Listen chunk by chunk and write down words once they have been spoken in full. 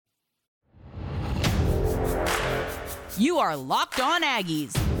You are Locked On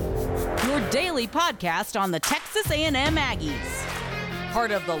Aggies, your daily podcast on the Texas A&M Aggies.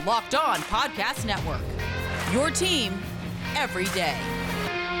 Part of the Locked On Podcast Network, your team every day.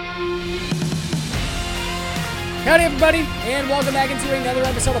 Howdy, everybody, and welcome back into another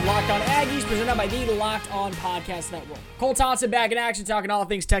episode of Locked On Aggies, presented by the Locked On Podcast Network. Cole Thompson back in action, talking all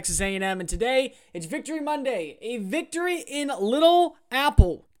things Texas A&M, and today it's Victory Monday, a victory in Little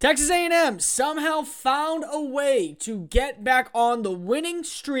Apple. Texas A&M somehow found a way to get back on the winning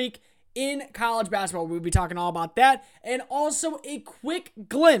streak in college basketball. We'll be talking all about that, and also a quick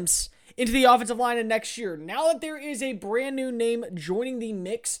glimpse into the offensive line of next year. Now that there is a brand new name joining the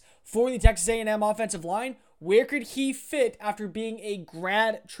mix for the Texas A&M offensive line, where could he fit after being a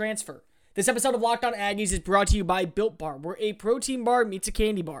grad transfer? This episode of Locked On Aggies is brought to you by Built Bar, where a protein bar meets a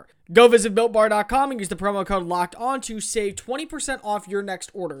candy bar. Go visit BuiltBar.com and use the promo code LOCKEDON to save 20% off your next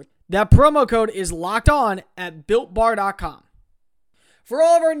order. That promo code is LOCKEDON at BuiltBar.com. For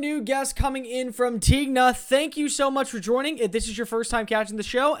all of our new guests coming in from Tigna, thank you so much for joining. If this is your first time catching the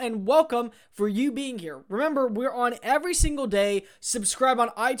show, and welcome for you being here. Remember, we're on every single day. Subscribe on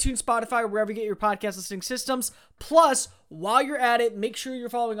iTunes, Spotify, wherever you get your podcast listening systems. Plus, while you're at it, make sure you're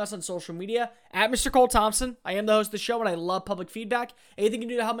following us on social media at Mr. Cole Thompson. I am the host of the show, and I love public feedback. Anything you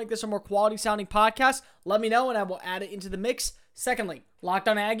can do to help make this a more quality-sounding podcast, let me know, and I will add it into the mix. Secondly, Locked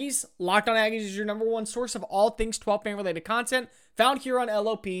On Aggies. Locked On Aggies is your number one source of all things 12th man-related content found here on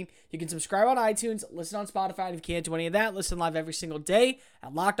LOP. You can subscribe on iTunes, listen on Spotify, and if you can't do any of that, listen live every single day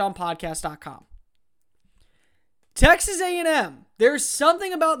at LockedOnPodcast.com. Texas A&M. There's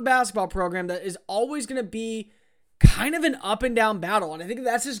something about the basketball program that is always going to be kind of an up and down battle, and I think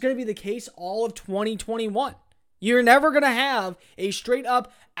that's just going to be the case all of 2021. You're never going to have a straight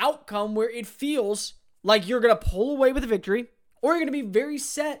up outcome where it feels like you're going to pull away with a victory, or you're going to be very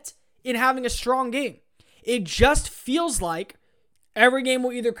set in having a strong game. It just feels like every game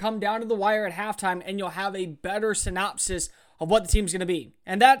will either come down to the wire at halftime and you'll have a better synopsis of what the team's going to be.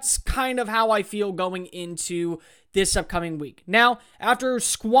 And that's kind of how I feel going into this upcoming week. Now, after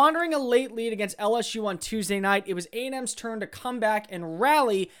squandering a late lead against LSU on Tuesday night, it was A&M's turn to come back and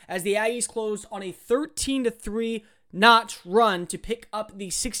rally as the Aggies closed on a 13-3 notch run to pick up the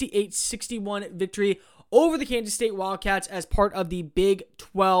 68-61 victory over the Kansas State Wildcats as part of the Big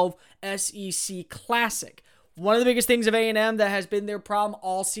 12 SEC Classic. One of the biggest things of A&M that has been their problem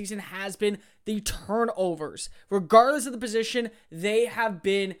all season has been the turnovers. Regardless of the position, they have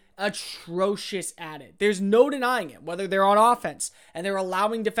been atrocious at it. There's no denying it, whether they're on offense and they're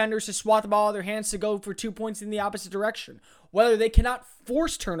allowing defenders to swat the ball out of their hands to go for 2 points in the opposite direction, whether they cannot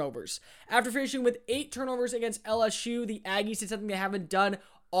force turnovers. After finishing with 8 turnovers against LSU, the Aggies did something they haven't done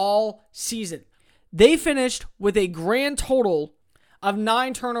all season. They finished with a grand total of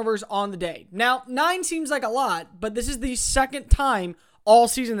 9 turnovers on the day. Now, 9 seems like a lot, but this is the second time all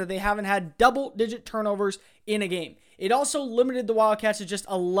season that they haven't had double-digit turnovers in a game. It also limited the Wildcats to just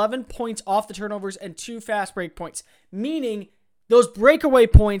 11 points off the turnovers and 2 fast break points, meaning those breakaway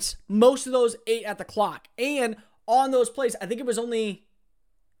points, most of those ate at the clock. And on those plays, I think it was only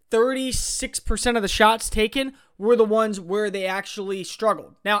 36% of the shots taken were the ones where they actually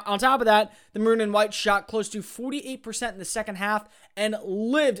struggled. Now, on top of that, the Maroon and White shot close to 48% in the second half and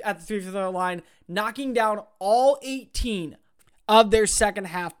lived at the three-throw line, knocking down all 18 of their second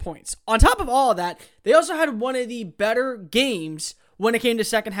half points. On top of all of that, they also had one of the better games when it came to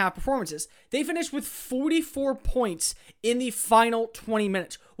second half performances. They finished with 44 points in the final 20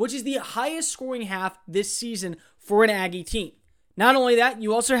 minutes, which is the highest scoring half this season for an Aggie team. Not only that,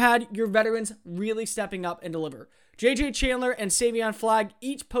 you also had your veterans really stepping up and deliver. J.J. Chandler and Savion Flagg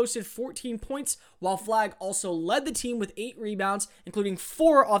each posted 14 points, while Flagg also led the team with 8 rebounds, including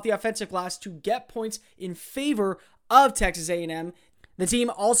 4 off the offensive glass to get points in favor of Texas A&M. The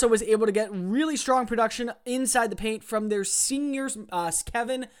team also was able to get really strong production inside the paint from their seniors,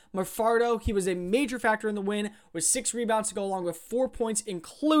 Kevin Marfardo. He was a major factor in the win with 6 rebounds to go along with 4 points,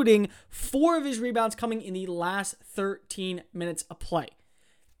 including 4 of his rebounds coming in the last 13 minutes of play.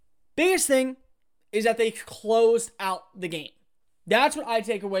 Biggest thing is that they closed out the game. That's what I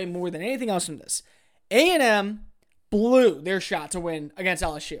take away more than anything else from this. A&M blew their shot to win against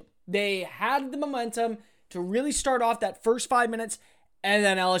LSU. They had the momentum to really start off that first 5 minutes, and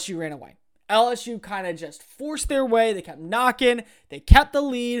then LSU ran away. LSU kind of just forced their way. They kept knocking. They kept the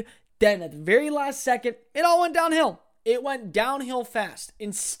lead. Then at the very last second, it all went downhill. It went downhill fast.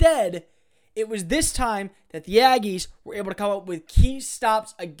 Instead, it was this time that the Aggies were able to come up with key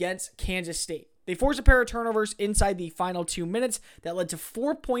stops against Kansas State. They forced a pair of turnovers inside the final 2 minutes that led to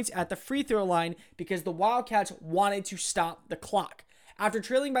 4 points at the free throw line because the Wildcats wanted to stop the clock. After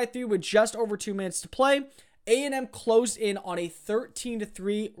trailing by 3 with just over 2 minutes to play, A&M closed in on a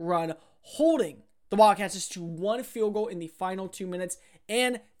 13-3 run, holding the Wildcats just to one field goal in the final 2 minutes,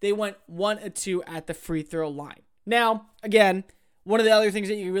 and they went 1-2 at the free throw line. Now, again, one of the other things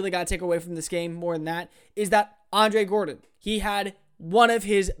that you really got to take away from this game more than that is that Andre Gordon, he had one of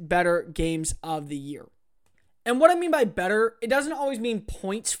his better games of the year. And what I mean by better, it doesn't always mean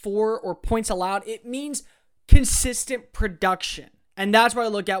points for or points allowed. It means consistent production. And that's what I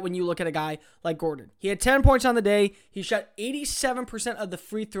look at when you look at a guy like Gordon. He had 10 points on the day. He shot 87% of the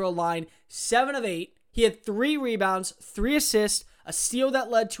free throw line, 7 of 8. He had 3 rebounds, 3 assists, a steal that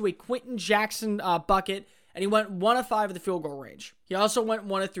led to a Quentin Jackson bucket, and he went 1 of 5 at the field goal range. He also went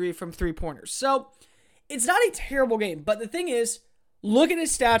 1 of 3 from 3-pointers. So it's not a terrible game. But the thing is, look at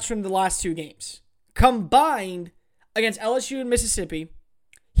his stats from the last 2 games. Combined against LSU and Mississippi,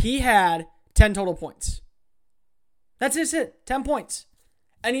 he had 10 total points. That's just it, 10 points.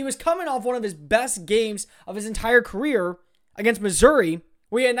 And he was coming off one of his best games of his entire career against Missouri,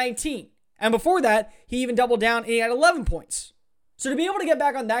 where he had 19. And before that, he even doubled down and he had 11 points. So to be able to get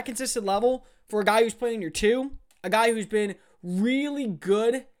back on that consistent level for a guy who's playing in your 2, a guy who's been really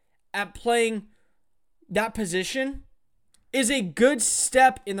good at playing that position, is a good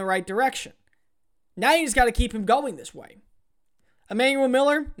step in the right direction. Now you just got to keep him going this way. Emmanuel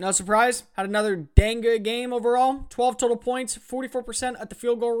Miller, no surprise, had another dang good game overall. 12 total points, 44% at the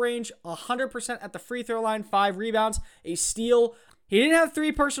field goal range, 100% at the free throw line, 5 rebounds, a steal. He didn't have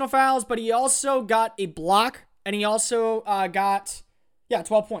 3 personal fouls, but he also got a block, and he also got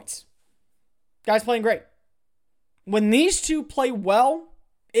 12 points. Guy's playing great. When these two play well,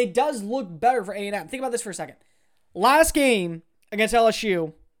 it does look better for A&M. Think about this for a second. Last game against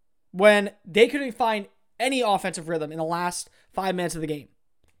LSU, when they couldn't find any offensive rhythm in the last 5 minutes of the game,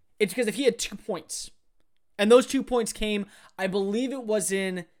 it's because if he had 2 points, and those 2 points came, I believe it was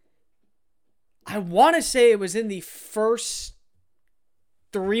in, I want to say it was in the first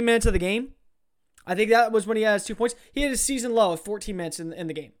 3 minutes of the game. I think that was when he had his 2 points. He had a season low of 14 minutes in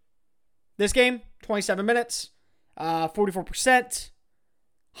the game. This game, 27 minutes, 44%,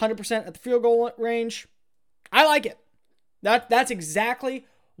 100% at the field goal range. I like it. That's exactly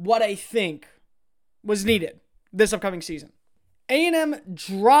what I think was needed this upcoming season. A&M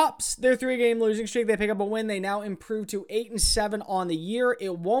drops their 3-game losing streak. They pick up a win. They now improve to 8-7 on the year.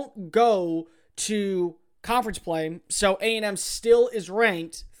 It won't go to conference play, so A&M still is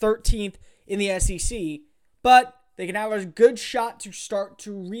ranked 13th in the SEC, but they can have a good shot to start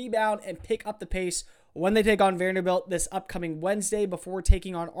to rebound and pick up the pace when they take on Vanderbilt this upcoming Wednesday before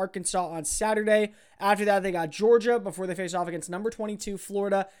taking on Arkansas on Saturday. After that, they got Georgia before they face off against number 22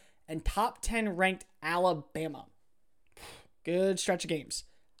 Florida and top 10 ranked Alabama. Good stretch of games.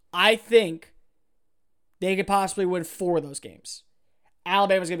 I think they could possibly win 4 of those games.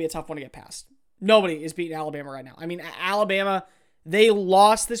 Alabama's going to be a tough one to get past. Nobody is beating Alabama right now. I mean, Alabama, they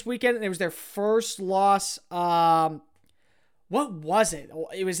lost this weekend, and it was their first loss. What was it?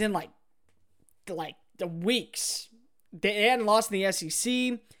 It was in like the weeks. They hadn't lost in the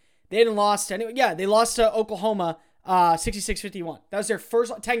SEC. They hadn't lost to anyone. Yeah, they lost to Oklahoma 66-51. That was their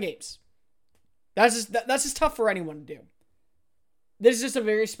first 10 games. That's just tough for anyone to do. This is just a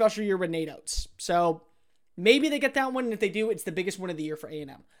very special year with Nate Oates. So maybe they get that one, and if they do, it's the biggest win of the year for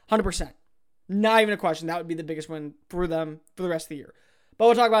A&M. 100%. Not even a question. That would be the biggest win for them for the rest of the year. But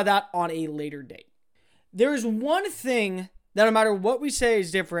we'll talk about that on a later date. There's one thing that no matter what we say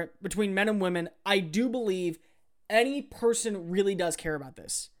is different between men and women, I do believe any person really does care about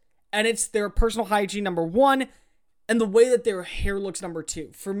this. And it's their personal hygiene, number 1, and the way that their hair looks, number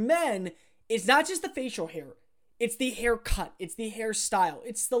 2. For men, it's not just the facial hair. It's the haircut. It's the hairstyle.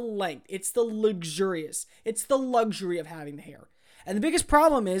 It's the length. It's the luxurious. It's the luxury of having the hair. And the biggest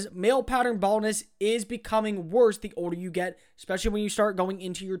problem is male pattern baldness is becoming worse the older you get, especially when you start going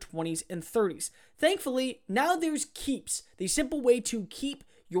into your 20s and 30s. Thankfully, now there's Keeps, the simple way to keep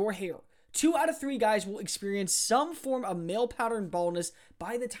your hair. 2 out of 3 guys will experience some form of male pattern baldness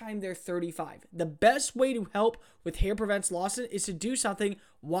by the time they're 35. The best way to help with hair prevents loss is to do something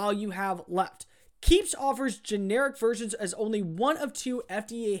while you have left. Keeps offers generic versions as only one of 2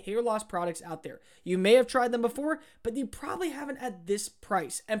 FDA hair loss products out there. You may have tried them before, but you probably haven't at this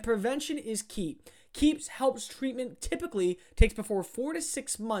price, and prevention is key. Keeps helps treatment typically takes before 4 to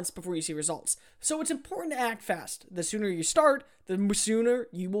 6 months before you see results. So it's important to act fast. The sooner you start, the sooner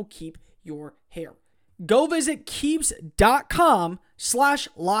you will keep your hair. Go visit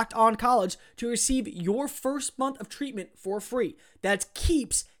keeps.com/lockedoncollege to receive your first month of treatment for free. That's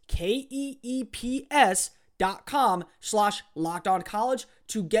Keeps, KEEPS.com/lockedoncollege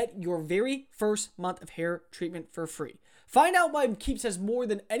to get your very first month of hair treatment for free. Find out why Keeps has more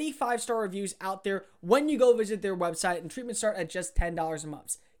than any 5-star reviews out there when you go visit their website, and treatments start at just $10 a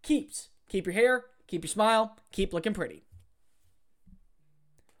month. Keeps. Keep your hair, keep your smile, keep looking pretty.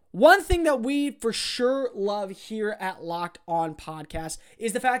 One thing that we for sure love here at Locked On Podcast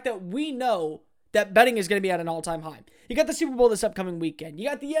is the fact that we know that betting is going to be at an all-time high. You got the Super Bowl this upcoming weekend. You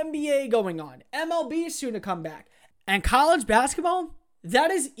got the NBA going on. MLB is soon to come back. And college basketball,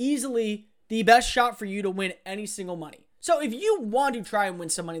 that is easily the best shot for you to win any single money. So if you want to try and win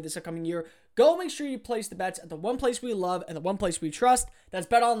some money this upcoming year, go make sure you place the bets at the one place we love and the one place we trust. That's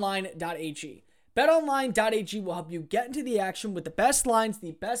betonline.ag. BetOnline.ag will help you get into the action with the best lines,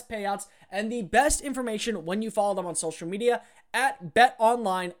 the best payouts, and the best information when you follow them on social media at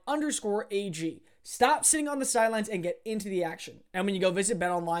betonline_ag. Stop sitting on the sidelines and get into the action. And when you go visit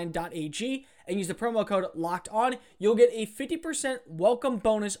betonline.ag and use the promo code LOCKEDON, you'll get a 50% welcome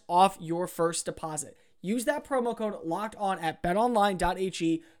bonus off your first deposit. Use that promo code LOCKEDON at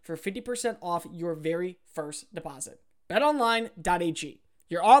betonline.ag for 50% off your very first deposit. betonline.ag.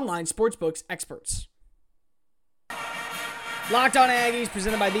 Your online sportsbooks experts. Locked On Aggies,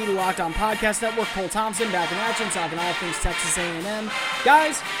 presented by the Locked On Podcast Network. Cole Thompson back in action, talking all things Texas A&M.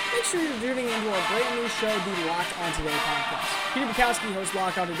 Guys, make sure you're tuning into our brand new show, the Locked On Today podcast. Peter Bukowski hosts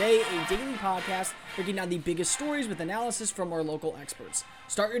Locked On Today, a daily podcast breaking down the biggest stories with analysis from our local experts.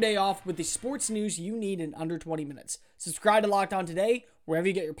 Start your day off with the sports news you need in under 20 minutes. Subscribe to Locked On Today wherever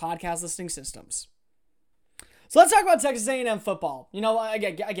you get your podcast listening systems. So let's talk about Texas A&M football. You know,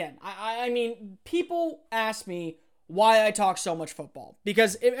 again, I mean, people ask me why I talk so much football.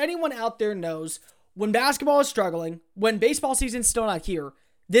 Because if anyone out there knows, when basketball is struggling, when baseball season's still not here,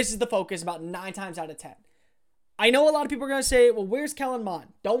 this is the focus about 9 times out of 10. I know a lot of people are going to say, well, where's Kellen Mond?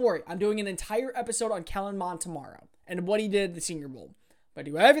 Don't worry, I'm doing an entire episode on Kellen Mond tomorrow and what he did at the Senior Bowl. But I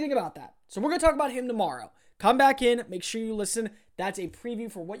do everything about that. So we're going to talk about him tomorrow. Come back in, make sure you listen. That's a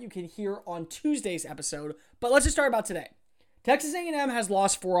preview for what you can hear on Tuesday's episode. But let's just start about today. Texas A&M has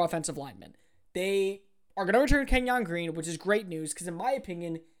lost 4 offensive linemen. They are going to return Kenyon Green, which is great news because in my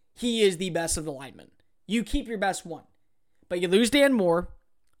opinion, he is the best of the linemen. You keep your best one. But you lose Dan Moore,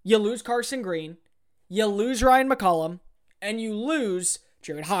 you lose Carson Green, you lose Ryan McCollum, and you lose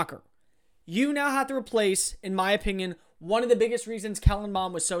Jared Hawker. You now have to replace, in my opinion, one of the biggest reasons Kellen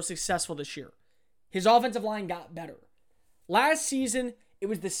Mond was so successful this year. His offensive line got better. Last season, it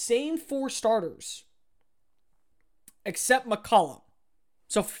was the same 4 starters, except McCollum.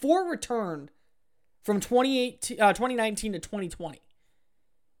 So 4 returned from 2019 to 2020.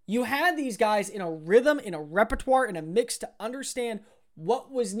 You had these guys in a rhythm, in a repertoire, in a mix to understand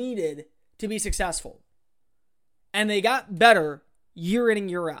what was needed to be successful. And they got better year in and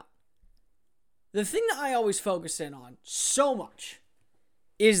year out. The thing that I always focus in on so much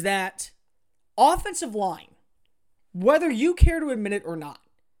is that offensive line, whether you care to admit it or not,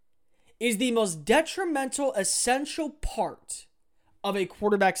 is the most detrimental, essential part of a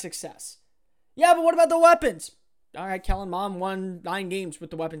quarterback's success. Yeah, but what about the weapons? All right, Kellen Mond won 9 games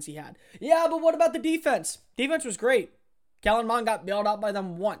with the weapons he had. Yeah, but what about the defense? Defense was great. Kellen Mond got bailed out by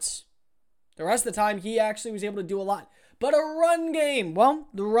them once. The rest of the time, he actually was able to do a lot. But a run game, well,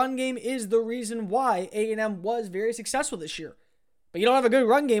 the run game is the reason why A&M was very successful this year. But you don't have a good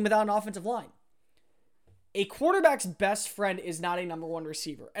run game without an offensive line. A quarterback's best friend is not a number 1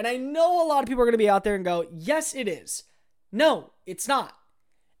 receiver. And I know a lot of people are going to be out there and go, yes, it is. No, it's not.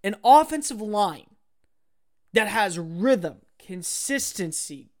 An offensive line that has rhythm,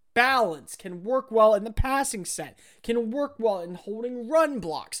 consistency, balance, can work well in the passing set, can work well in holding run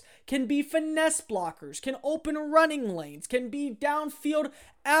blocks, can be finesse blockers, can open running lanes, can be downfield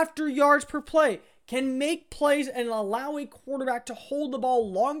after yards per play, can make plays and allow a quarterback to hold the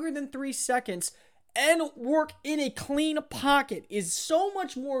ball longer than 3 seconds and work in a clean pocket is so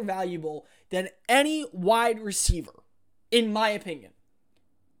much more valuable than any wide receiver, in my opinion.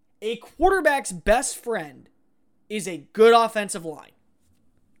 A quarterback's best friend is a good offensive line.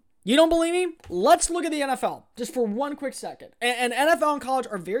 You don't believe me? Let's look at the NFL just for one quick second. And NFL and college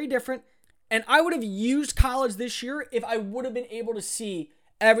are very different. And I would have used college this year if I would have been able to see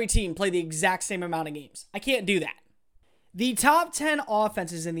every team play the exact same amount of games. I can't do that. The top 10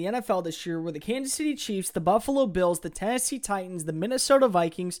 offenses in the NFL this year were the Kansas City Chiefs, the Buffalo Bills, the Tennessee Titans, the Minnesota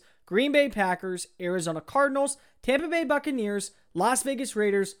Vikings, Green Bay Packers, Arizona Cardinals, Tampa Bay Buccaneers, Las Vegas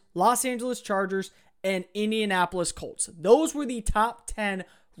Raiders, Los Angeles Chargers, and Indianapolis Colts. Those were the top 10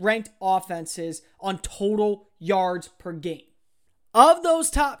 ranked offenses on total yards per game. Of those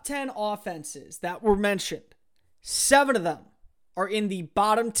top 10 offenses that were mentioned, 7 of them are in the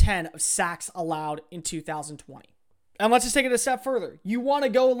bottom 10 of sacks allowed in 2020. And let's just take it a step further. You want to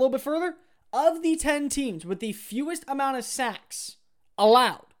go a little bit further? of the 10 teams with the fewest amount of sacks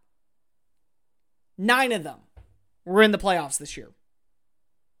allowed, 9 of them were in the playoffs this year.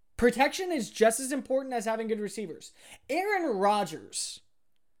 Protection is just as important as having good receivers. Aaron Rodgers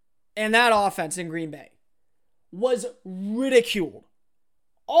and that offense in Green Bay was ridiculed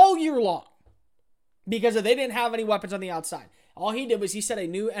all year long because they didn't have any weapons on the outside. All he did was he set a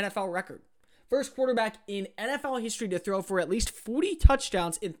new NFL record. First quarterback in NFL history to throw for at least 40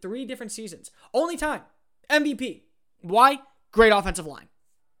 touchdowns in 3 different seasons. Only time. MVP. Why? Great offensive line.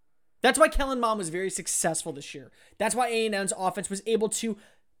 That's why Kellen Mond was very successful this year. That's why A&M's offense was able to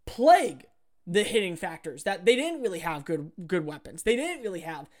plague the hitting factors, that they didn't really have good weapons. They didn't really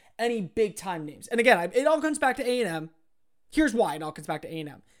have any big-time names. And again, it all comes back to A&M. Here's why it all comes back to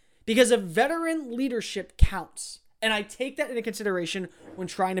A&M. Because a veteran leadership counts. And I take that into consideration when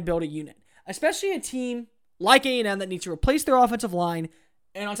trying to build a unit. Especially a team like A&M that needs to replace their offensive line.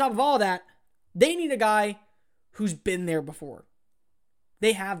 And on top of all that, they need a guy who's been there before.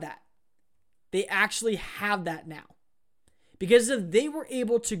 They have that. They actually have that now. Because if they were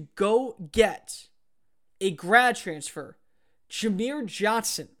able to go get a grad transfer, Jameer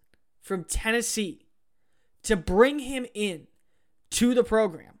Johnson from Tennessee, to bring him in to the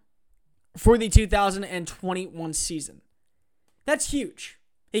program for the 2021 season. That's huge.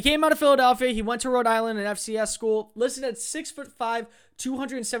 He came out of Philadelphia. He went to Rhode Island, an FCS school, listed at 6'5",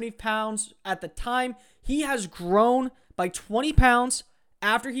 270 pounds at the time. He has grown by 20 pounds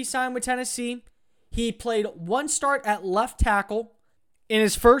after he signed with Tennessee. He played 1 start at left tackle in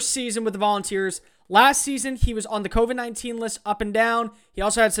his first season with the Volunteers. Last season, he was on the COVID-19 list up and down. He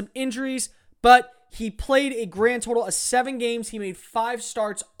also had some injuries, but he played a grand total of 7 games. He made 5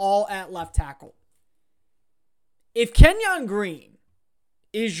 starts, all at left tackle. If Kenyon Green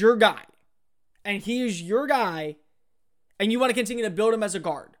is your guy, and he is your guy, and you want to continue to build him as a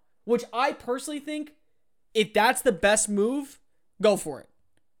guard, which I personally think, if that's the best move, go for it.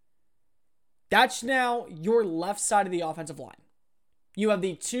 That's now your left side of the offensive line. You have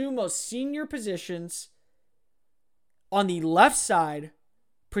the 2 most senior positions on the left side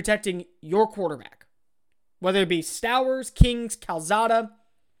protecting your quarterback. Whether it be Stowers, Kings, Calzada,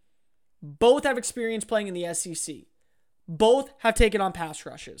 both have experience playing in the SEC. Both have taken on pass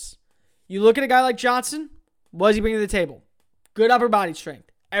rushes. You look at a guy like Johnson, what does he bring to the table? Good upper body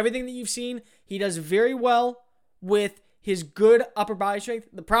strength. Everything that you've seen, he does very well with his good upper body strength.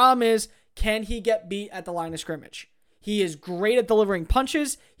 The problem is, can he get beat at the line of scrimmage? He is great at delivering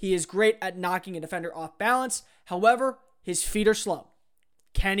punches. He is great at knocking a defender off balance. However, his feet are slow.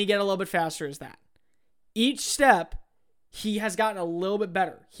 Can he get a little bit faster as that? Each step, he has gotten a little bit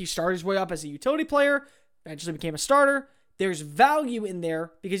better. He started his way up as a utility player, eventually became a starter. There's value in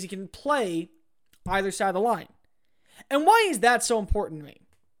there because he can play either side of the line. And why is that so important to me?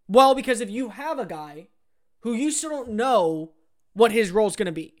 Well, because if you have a guy who you still don't know what his role is going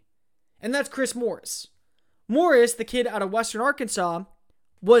to be, and that's Chris Morris. Morris, the kid out of Western Arkansas,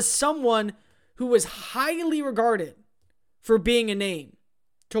 was someone who was highly regarded for being a name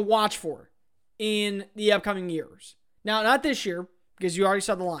to watch for in the upcoming years. Now, not this year, because you already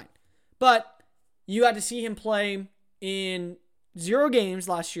saw the line, but you had to see him play in 0 games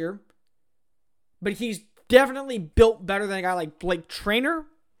last year, but he's definitely built better than a guy like Blake Traynor.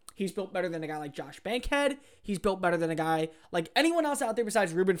 He's built better than a guy like Josh Bankhead. He's built better than a guy like anyone else out there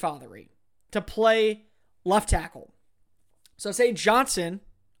besides Ruben Fothery to play left tackle. So say Johnson,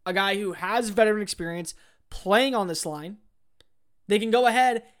 a guy who has veteran experience playing on this line, they can go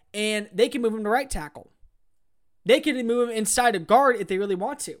ahead and they can move him to right tackle. They can move him inside a guard if they really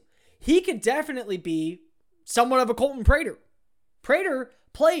want to. He could definitely be somewhat of a Colton Prater. Prater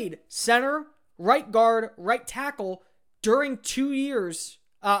played center, right guard, right tackle during 3 years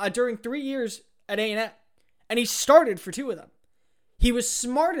at A&M. And he started for 2 of them. He was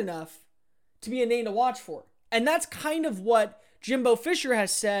smart enough to be a name to watch for. And that's kind of what Jimbo Fisher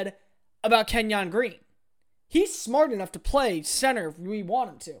has said about Kenyon Green. He's smart enough to play center if we want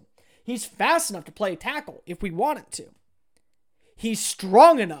him to. He's fast enough to play tackle if we want him to. He's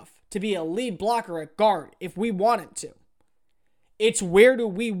strong enough to be a lead blocker at guard if we want him to. It's where do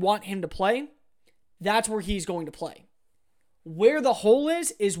we want him to play? That's where he's going to play. Where the hole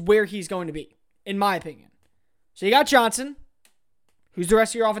is where he's going to be, in my opinion. So you got Johnson. Who's the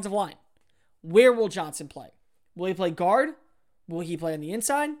rest of your offensive line? Where will Johnson play? Will he play guard? Will he play on the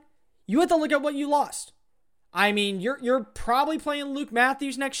inside? You have to look at what you lost. I mean, you're probably playing Luke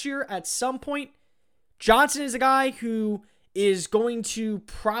Matthews next year at some point. Johnson is a guy who is going to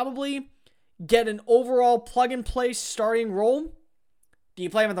probably get an overall plug-and-play starting role. Do you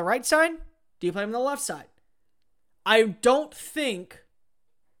play him on the right side? Do you play him on the left side? I don't think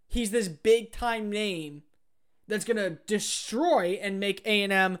he's this big time name that's going to destroy and make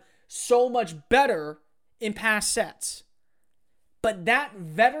A&M so much better in past sets. But that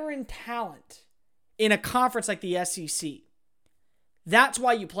veteran talent in a conference like the SEC, that's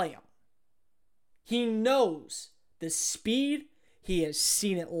why you play him. He knows the speed. He has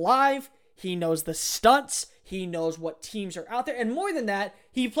seen it live. He knows the stunts. He knows what teams are out there. And more than that,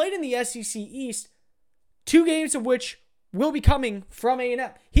 he played in the SEC East, 2 games of which will be coming from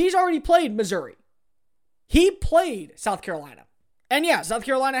A&M. He's already played Missouri. He played South Carolina. And yeah, South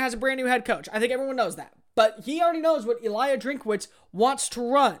Carolina has a brand new head coach. I think everyone knows that. But he already knows what Elijah Drinkwitz wants to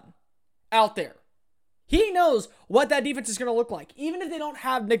run out there. He knows what that defense is going to look like, even if they don't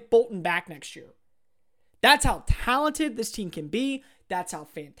have Nick Bolton back next year. That's how talented this team can be. That's how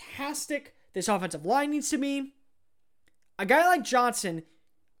fantastic this offensive line needs to be. A guy like Johnson,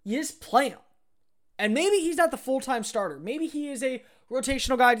 you just play him. And maybe he's not the full-time starter. Maybe he is a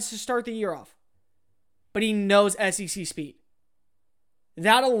rotational guy just to start the year off. But he knows SEC speed.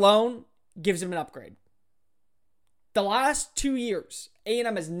 That alone gives him an upgrade. The last 2 years,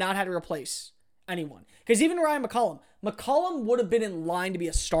 A&M has not had to replace anyone. Because even Ryan McCollum would have been in line to be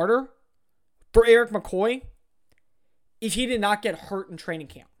a starter for Eric McCoy if he did not get hurt in training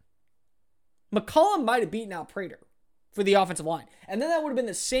camp. McCollum might have beaten out Prater for the offensive line. And then that would have been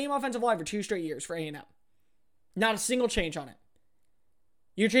the same offensive line for 2 straight years for A&M. Not a single change on it.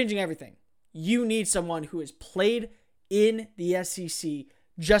 You're changing everything. You need someone who has played in the SEC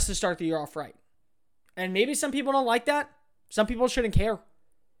just to start the year off right. And maybe some people don't like that. Some people shouldn't care.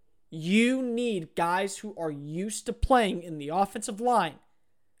 You need guys who are used to playing in the offensive line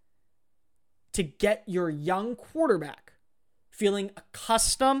to get your young quarterback feeling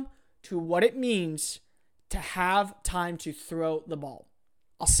accustomed to what it means to have time to throw the ball.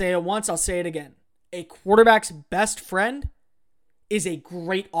 I'll say it once, I'll say it again. A quarterback's best friend is a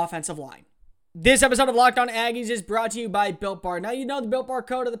great offensive line. This episode of Locked On Aggies is brought to you by Built Bar. Now you know the Built Bar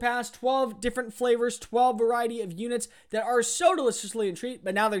code of the past, 12 different flavors, 12 variety of units that are so deliciously in treat,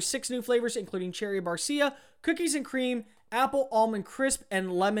 but now there's 6 new flavors, including Cherry Barcia, Cookies and Cream, Apple Almond Crisp,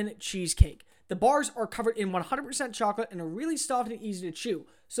 and Lemon Cheesecake. The bars are covered in 100% chocolate and are really soft and easy to chew.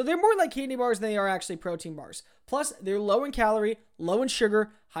 So they're more like candy bars than they are actually protein bars. Plus, they're low in calorie, low in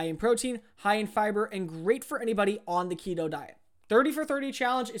sugar, high in protein, high in fiber, and great for anybody on the keto diet. 30 for 30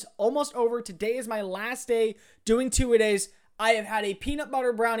 challenge is almost over. Today is my last day doing 2-a-days. I have had a peanut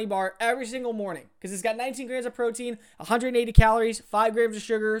butter brownie bar every single morning because it's got 19 grams of protein, 180 calories, 5 grams of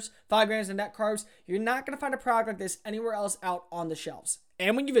sugars, 5 grams of net carbs. You're not going to find a product like this anywhere else out on the shelves.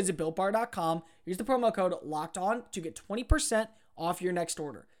 And when you visit BuiltBar.com, use the promo code LOCKEDON to get 20% off your next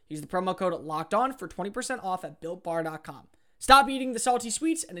order. Use the promo code LOCKEDON for 20% off at BuiltBar.com. Stop eating the salty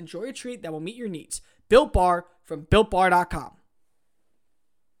sweets and enjoy a treat that will meet your needs. Built Bar from BuiltBar.com.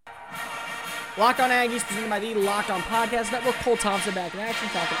 Locked On Aggies, presented by the Locked On Podcast Network. Cole Thompson back in action,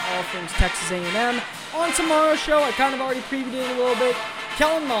 talking all things Texas A&M. On tomorrow's show, I kind of already previewed it a little bit.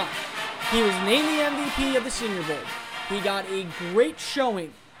 Kellen Mond, he was named the MVP of the Senior Bowl. He got a great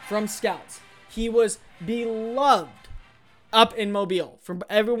showing from scouts. He was beloved up in Mobile from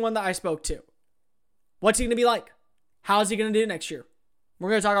everyone that I spoke to. What's he going to be like? How's he going to do next year? We're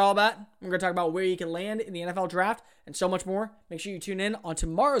going to talk all about it. We're going to talk about where you can land in the NFL draft and so much more. Make sure you tune in on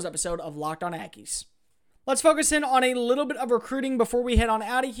tomorrow's episode of Locked On Aggies. Let's focus in on a little bit of recruiting before we head on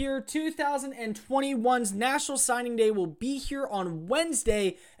out of here. 2021's National Signing Day will be here on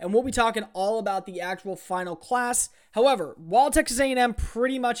Wednesday, and we'll be talking all about the actual final class. However, while Texas A&M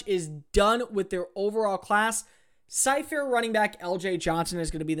pretty much is done with their overall class, Cy-Fair running back LJ Johnson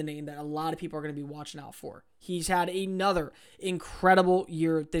is going to be the name that a lot of people are going to be watching out for. He's had another incredible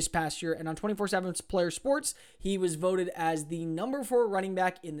year this past year, and on 24/7's Player Sports, he was voted as the number 4 running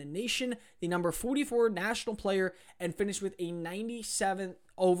back in the nation, the number 44 national player, and finished with a 97th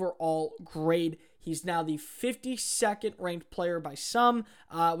overall grade. He's now the 52nd ranked player by some.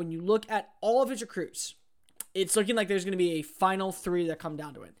 When you look at all of his recruits, it's looking like there's going to be a final 3 that come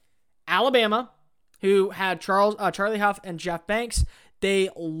down to it. Alabama, who had Charlie Huff and Jeff Banks, they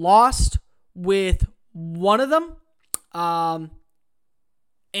lost with one of them.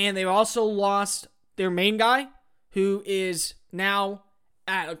 And they also lost their main guy, who is now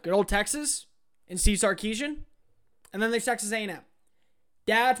at good old Texas, and Steve Sarkisian. And then there's Texas A&M.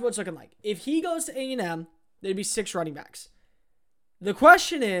 That's what it's looking like. If he goes to A&M, there'd be 6 running backs. The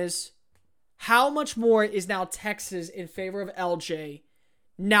question is, how much more is now Texas in favor of LJ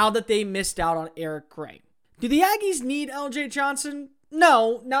now that they missed out on Eric Gray? Do the Aggies need LJ Johnson?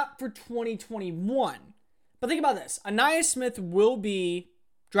 No, not for 2021. But think about this. Ainias Smith will be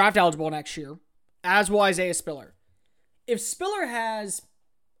draft eligible next year, as will Isaiah Spiller. If Spiller has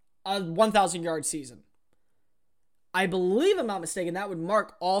a 1,000-yard season. I believe, I'm not mistaken, that would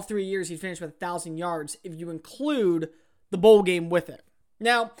mark all 3 years he finished with 1,000 yards if you include the bowl game with it.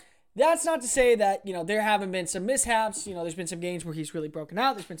 Now, that's not to say that, there haven't been some mishaps. There's been some games where he's really broken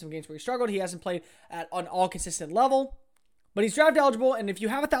out. There's been some games where he struggled. He hasn't played at an all-consistent level. But he's draft eligible, and if you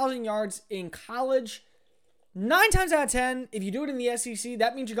have 1,000 yards in college, 9 times out of 10, if you do it in the SEC,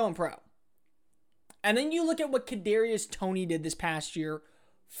 that means you're going pro. And then you look at what Kadarius Toney did this past year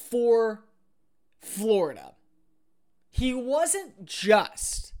for Florida. He wasn't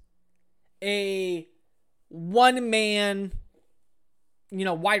just a one-man,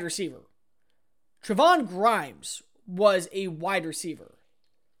 wide receiver. Trevon Grimes was a wide receiver.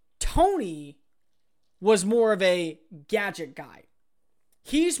 Toney was more of a gadget guy.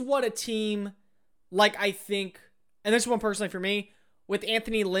 He's what a team, I think, and this one personally for me, with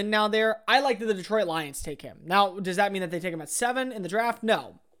Anthony Lynn now there, I like that the Detroit Lions take him. Now, does that mean that they take him at 7 in the draft?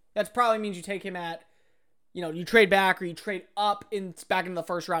 No. That probably means you take him at, you trade back or you trade up back into the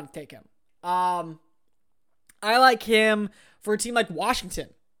first round to take him. I like him for a team like Washington.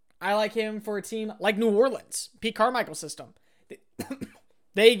 I like him for a team like New Orleans, Pete Carmichael system.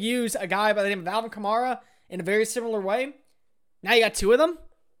 They use a guy by the name of Alvin Kamara in a very similar way. Now you got 2 of them.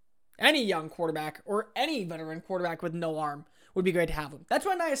 Any young quarterback or any veteran quarterback with no arm would be great to have him. That's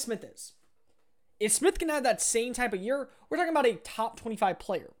what Ainias Smith is. If Smith can have that same type of year, we're talking about a top 25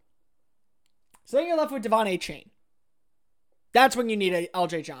 player. So then you're left with Devon Achane. That's when you need a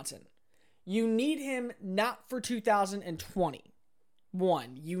LJ Johnson. You need him not for 2021.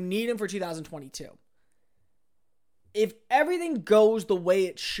 You need him for 2022. If everything goes the way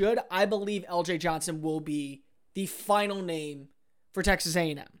it should, I believe LJ Johnson will be the final name for Texas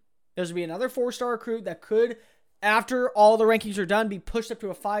A&M. There's going to be another 4-star recruit that could, after all the rankings are done, be pushed up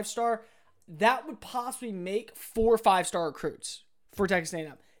to a 5-star. That would possibly make 4 5-star recruits for Texas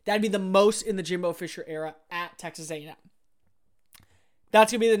A&M. That'd be the most in the Jimbo Fisher era at Texas A&M.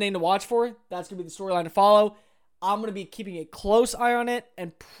 That's going to be the name to watch for. That's going to be the storyline to follow. I'm going to be keeping a close eye on it,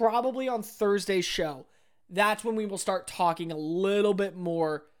 and probably on Thursday's show, that's when we will start talking a little bit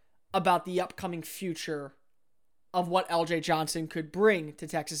more about the upcoming future of what LJ Johnson could bring to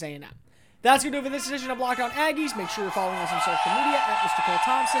Texas A&M. That's going to do it for this edition of Locked On Aggies. Make sure you're following us on social media at Mr. Cole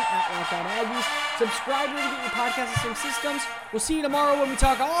Thompson, at Locked On Aggies. Subscribe to get your podcast in the same systems. We'll see you tomorrow when we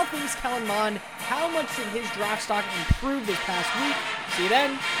talk all things Kellen Mond. How much did his draft stock improve this past week? See you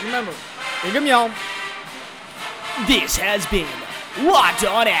then. Remember, big 'em, y'all. This has been Locked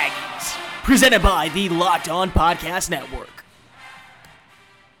On Aggies, presented by the Locked On Podcast Network.